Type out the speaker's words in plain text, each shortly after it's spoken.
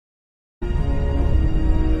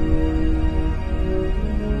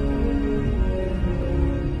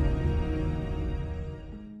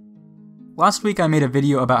Last week I made a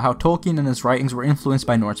video about how Tolkien and his writings were influenced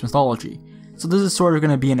by Norse mythology, so this is sort of going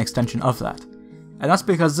to be an extension of that. And that's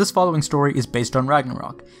because this following story is based on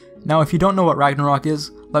Ragnarok. Now if you don't know what Ragnarok is,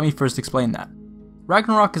 let me first explain that.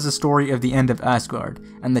 Ragnarok is a story of the end of Asgard,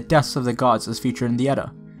 and the deaths of the gods as featured in the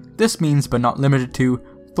Edda. This means, but not limited to,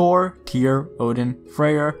 Thor, Tyr, Odin,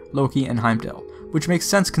 Freyr, Loki, and Heimdall, which makes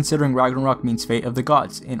sense considering Ragnarok means fate of the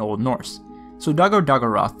gods in Old Norse. So Dagor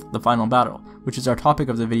Dagorath, the final battle, which is our topic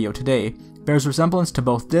of the video today, bears resemblance to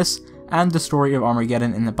both this and the story of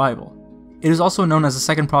Armageddon in the Bible. It is also known as the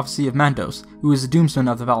second prophecy of Mandos, who is the doomsman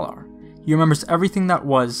of the Valar. He remembers everything that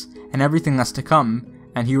was, and everything that's to come,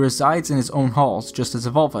 and he resides in his own halls just as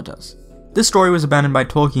Evolva does. This story was abandoned by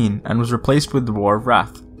Tolkien and was replaced with the War of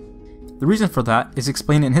Wrath. The reason for that is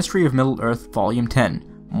explained in History of Middle-earth Volume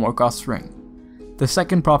 10, Morgoth's Ring. The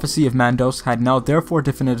second prophecy of Mandos had now therefore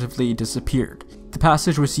definitively disappeared. The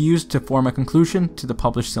passage was used to form a conclusion to the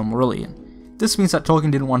published Silmarillion. This means that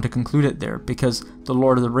Tolkien didn't want to conclude it there because The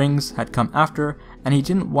Lord of the Rings had come after, and he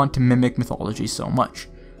didn't want to mimic mythology so much.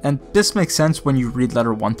 And this makes sense when you read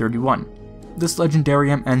letter 131. This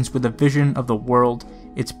legendarium ends with a vision of the world,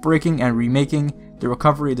 its breaking and remaking, the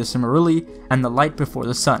recovery of the Silmarilli, and the light before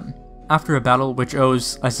the sun, after a battle which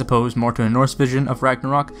owes, I suppose, more to a Norse vision of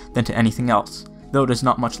Ragnarok than to anything else, though it is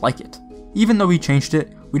not much like it. Even though he changed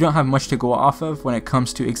it, we don't have much to go off of when it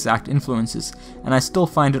comes to exact influences, and I still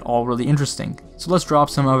find it all really interesting, so let's drop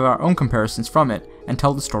some of our own comparisons from it and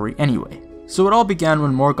tell the story anyway. So it all began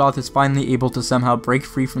when Morgoth is finally able to somehow break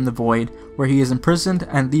free from the void, where he is imprisoned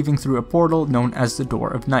and leaving through a portal known as the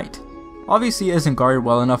Door of Night. Obviously it isn't guarded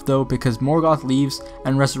well enough though, because Morgoth leaves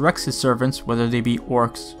and resurrects his servants, whether they be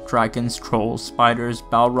orcs, dragons, trolls, spiders,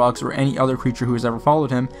 balrogs, or any other creature who has ever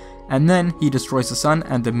followed him, and then he destroys the sun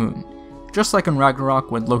and the moon. Just like in Ragnarok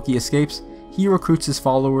when Loki escapes, he recruits his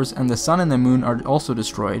followers and the sun and the moon are also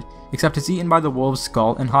destroyed, except it's eaten by the wolves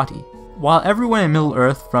Skull and Hati. While everyone in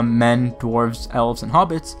Middle-earth, from men, dwarves, elves, and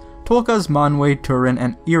hobbits, Tolkas, Manwë, Turin,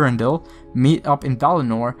 and Eärendil meet up in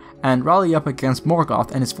Valinor and rally up against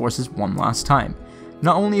Morgoth and his forces one last time.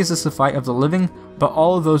 Not only is this a fight of the living, but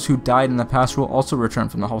all of those who died in the past will also return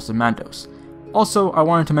from the Halls of Mandos. Also, I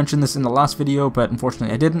wanted to mention this in the last video, but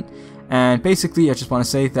unfortunately I didn't, and basically I just want to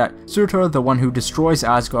say that Surtur, the one who destroys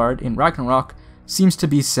Asgard in Ragnarok, seems to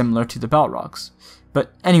be similar to the Balrogs.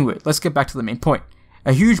 But anyway, let's get back to the main point.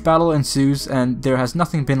 A huge battle ensues, and there has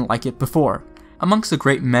nothing been like it before. Amongst the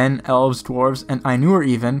great men, elves, dwarves, and Ainur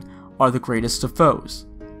even, are the greatest of foes.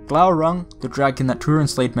 Glaurung, the dragon that Turin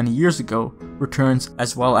slayed many years ago, returns,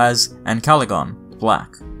 as well as Ancalagon, the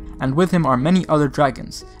Black. And with him are many other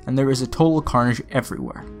dragons, and there is a total carnage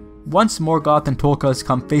everywhere. Once Morgoth and Tolkas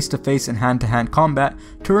come face to face in hand-to-hand combat,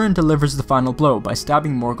 Turin delivers the final blow by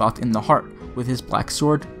stabbing Morgoth in the heart with his black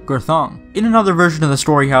sword, Gurthang. In another version of the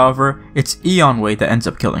story, however, it's Eonwë that ends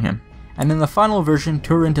up killing him. And in the final version,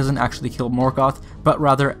 Turin doesn't actually kill Morgoth, but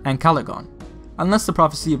rather Ancalagon. Unless the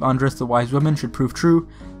prophecy of Andrith the Wise Woman should prove true,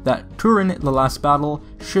 that Turin, the last battle,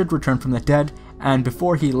 should return from the dead, and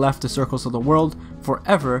before he left the circles of the world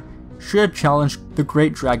forever, should challenge the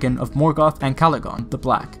great dragon of Morgoth, Ancalagon the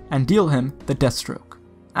Black, and deal him the Deathstroke.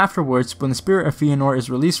 Afterwards, when the spirit of Fëanor is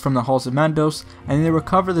released from the Halls of Mandos, and they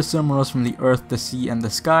recover the Silmarils from the earth, the sea, and the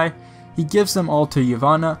sky, he gives them all to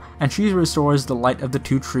Yavanna, and she restores the light of the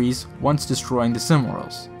two trees, once destroying the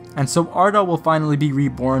Silmarils. And so Arda will finally be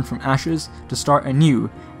reborn from ashes to start anew,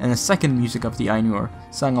 and the second music of the Ainur,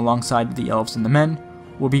 sung alongside the elves and the men,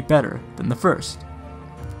 will be better than the first.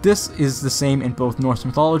 This is the same in both Norse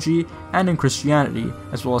mythology and in Christianity,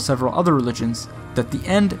 as well as several other religions, that the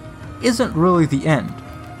end isn't really the end,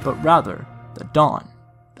 but rather the dawn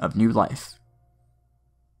of new life.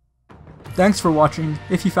 Thanks for watching.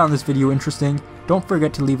 If you found this video interesting, don't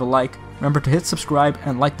forget to leave a like, remember to hit subscribe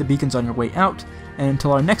and light the beacons on your way out, and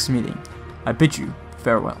until our next meeting, I bid you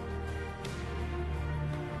farewell.